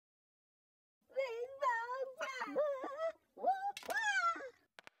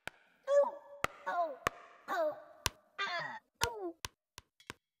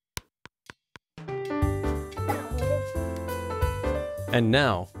And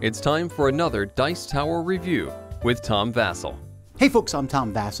now, it's time for another Dice Tower review with Tom Vasel. Hey folks, I'm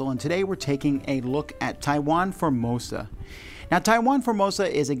Tom Vasel, and today we're taking a look at Taiwan Formosa. Now, Taiwan Formosa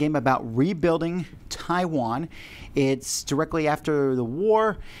is a game about rebuilding Taiwan. It's directly after the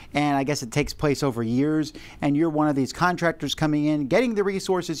war, and I guess it takes place over years, and you're one of these contractors coming in, getting the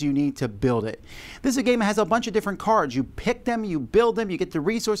resources you need to build it. This is a game that has a bunch of different cards. You pick them, you build them, you get the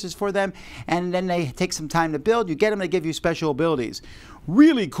resources for them, and then they take some time to build. You get them to give you special abilities.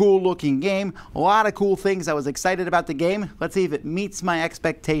 Really cool looking game, a lot of cool things. I was excited about the game. Let's see if it meets my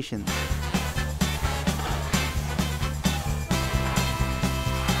expectations.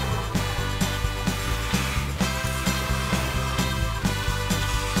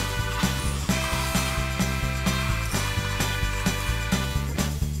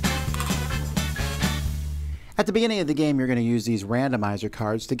 At the beginning of the game, you're going to use these randomizer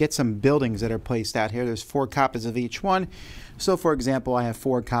cards to get some buildings that are placed out here. There's 4 copies of each one. So, for example, I have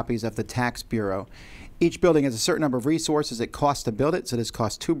 4 copies of the Tax Bureau. Each building has a certain number of resources it costs to build it. So this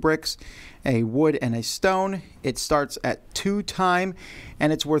costs 2 bricks, a wood, and a stone. It starts at 2 time,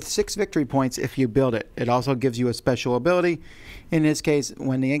 and it's worth 6 victory points if you build it. It also gives you a special ability. In this case,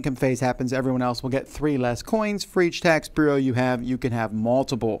 when the income phase happens, everyone else will get 3 less coins. For each Tax Bureau you have, you can have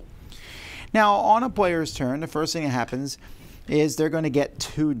multiple. Now, on a player's turn, the first thing that happens is they're going to get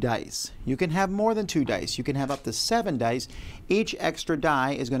 2 dice. You can have more than 2 dice. You can have up to 7 dice. Each extra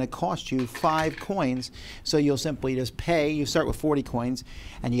die is going to cost you 5 coins, so you'll simply just pay. You start with 40 coins,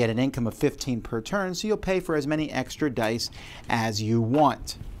 and you get an income of 15 per turn, so you'll pay for as many extra dice as you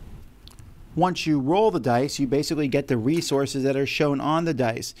want. Once you roll the dice, you basically get the resources that are shown on the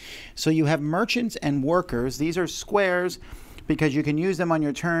dice. So you have merchants and workers. These are squares, because you can use them on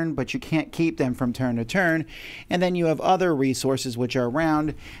your turn, but you can't keep them from turn to turn. And then you have other resources which are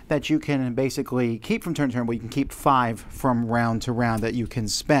round that you can basically keep from turn to turn, but you can keep 5 from round to round that you can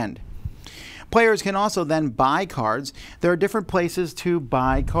spend. Players can also then buy cards. There are different places to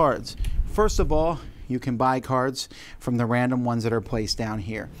buy cards. First of all, you can buy cards from the random ones that are placed down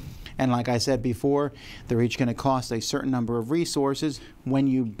here. And like I said before, they're each going to cost a certain number of resources. When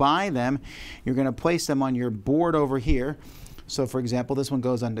you buy them, you're going to place them on your board over here. So, for example, this one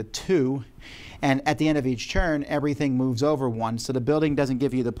goes on to 2, and at the end of each turn, everything moves over 1, so the building doesn't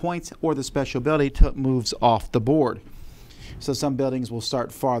give you the points or the special ability till it moves off the board. So some buildings will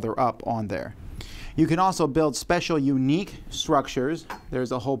start farther up on there. You can also build special, unique structures.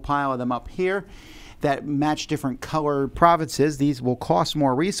 There's a whole pile of them up here that match different color provinces. These will cost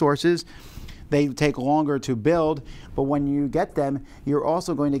more resources. They take longer to build, but when you get them, you're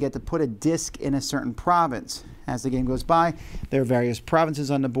also going to get to put a disc in a certain province. As the game goes by, there are various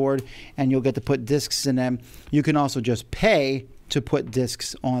provinces on the board, and you'll get to put discs in them. You can also just pay to put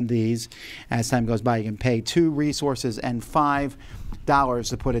discs on these. As time goes by, you can pay 2 resources and $5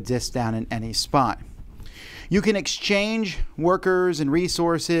 to put a disc down in any spot. You can exchange workers and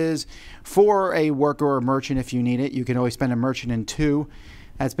resources for a worker or merchant if you need it. You can always spend a merchant in 2.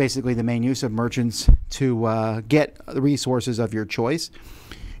 That's basically the main use of merchants, to get the resources of your choice.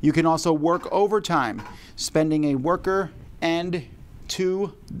 You can also work overtime, spending a worker and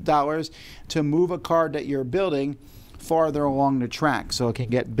 $2 to move a card that you're building farther along the track so it can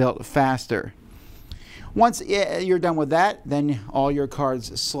get built faster. Once you're done with that, then all your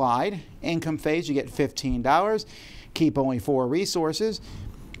cards slide. Income phase, you get $15. Keep only 4 resources,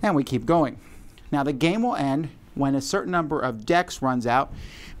 and we keep going. Now the game will end when a certain number of decks runs out,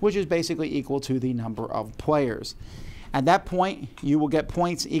 which is basically equal to the number of players. At that point, you will get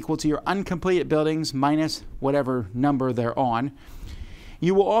points equal to your uncompleted buildings minus whatever number they're on.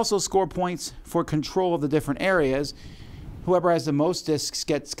 You will also score points for control of the different areas. Whoever has the most discs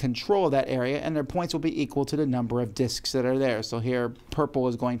gets control of that area, and their points will be equal to the number of discs that are there. So here, purple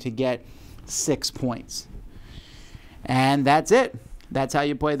is going to get 6 points. And that's it. That's how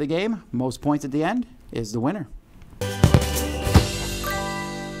you play the game. Most points at the end is the winner.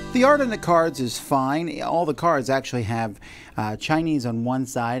 The art on the cards is fine. All the cards actually have Chinese on one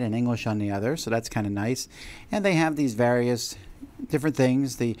side and English on the other, so that's kind of nice. And they have these various different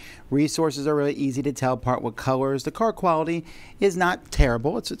things. The resources are really easy to tell apart with colors. The card quality is not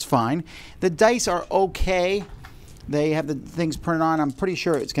terrible. It's fine. The dice are okay. They have the things printed on. I'm pretty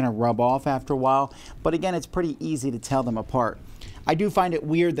sure it's going to rub off after a while. But again, it's pretty easy to tell them apart. I do find it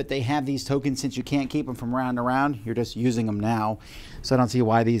weird that they have these tokens since you can't keep them from round to round. You're just using them now. So I don't see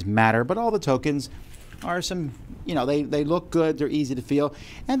why these matter. But all the tokens are some, you know, they look good. They're easy to feel.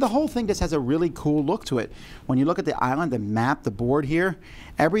 And the whole thing just has a really cool look to it. When you look at the island, the map, the board here,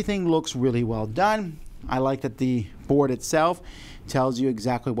 everything looks really well done. I like that the board itself tells you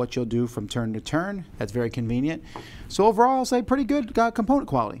exactly what you'll do from turn to turn. That's very convenient. So overall, I'll say pretty good component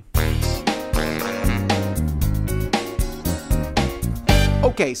quality.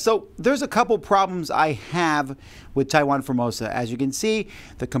 Okay, so there's a couple problems I have with Taiwan Formosa. As you can see,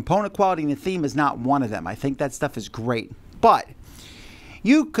 the component quality and the theme is not one of them. I think that stuff is great. But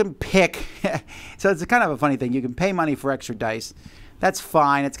you can pick, so it's kind of a funny thing. You can pay money for extra dice. That's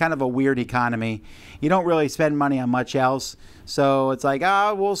fine. It's kind of a weird economy. You don't really spend money on much else. So it's like,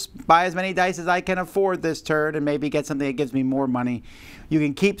 we'll buy as many dice as I can afford this turn and maybe get something that gives me more money. You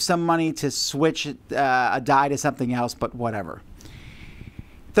can keep some money to switch a die to something else, but whatever.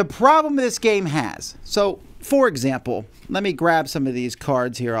 The problem this game has, so for example, let me grab some of these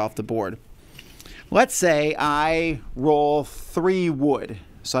cards here off the board. Let's say I roll 3 wood.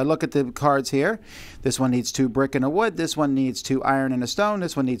 So I look at the cards here. This one needs 2 brick and a wood. This one needs 2 iron and a stone.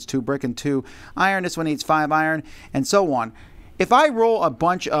 This one needs 2 brick and 2 iron. This one needs 5 iron, and so on. If I roll a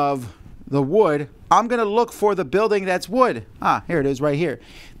bunch of the wood, I'm going to look for the building that's wood. Here it is right here.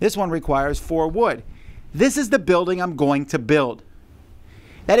 This one requires 4 wood. This is the building I'm going to build.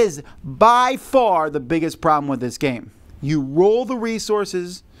 That is by far the biggest problem with this game. You roll the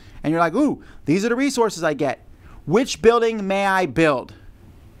resources and you're like, ooh, these are the resources I get. Which building may I build?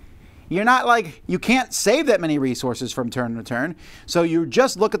 You're not like, you can't save that many resources from turn to turn. So you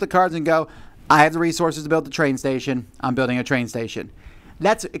just look at the cards and go, I have the resources to build the train station. I'm building a train station.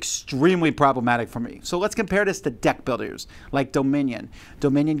 That's extremely problematic for me. So let's compare this to deck builders like Dominion.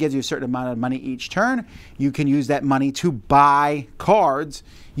 Dominion gives you a certain amount of money each turn. You can use that money to buy cards.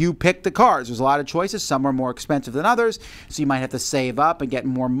 You pick the cards. There's a lot of choices. Some are more expensive than others, so you might have to save up and get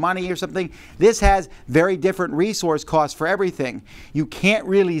more money or something. This has very different resource costs for everything. You can't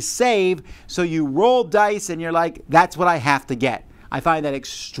really save, so you roll dice and you're like, that's what I have to get. I find that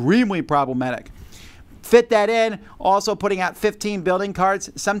extremely problematic. Fit that in, also putting out 15 building cards.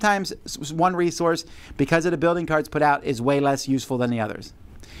 Sometimes one resource, because of the building cards put out, is way less useful than the others.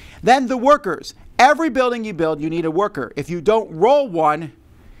 Then the workers. Every building you build, you need a worker. If you don't roll one,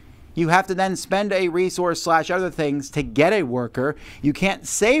 you have to then spend a resource / other things to get a worker. You can't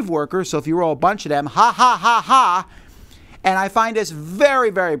save workers, so if you roll a bunch of them, ha ha ha ha. And I find this very,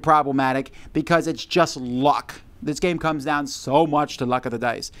 very problematic because it's just luck. This game comes down so much to luck of the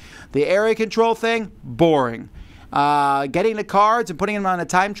dice. The area control thing, boring. Getting the cards and putting them on a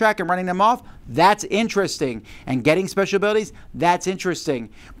time track and running them off, that's interesting. And getting special abilities, that's interesting.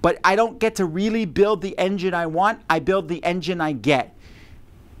 But I don't get to really build the engine I want. I build the engine I get.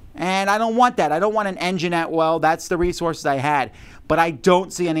 And I don't want that. I don't want an engine at, well, that's the resources I had. But I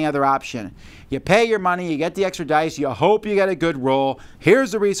don't see any other option. You pay your money, you get the extra dice, you hope you get a good roll.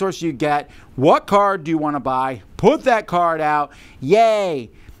 Here's the resource you get. What card do you want to buy? Put that card out. Yay.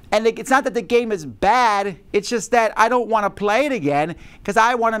 And it's not that the game is bad. It's just that I don't want to play it again because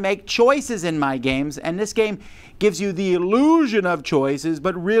I want to make choices in my games. And this game gives you the illusion of choices,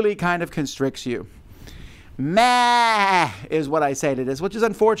 but really kind of constricts you. Meh is what I say to this, which is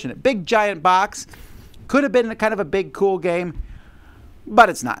unfortunate. Big giant box. Could have been kind of a big cool game, but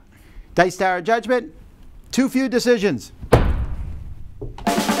it's not. Dice Tower Judgment, too few decisions.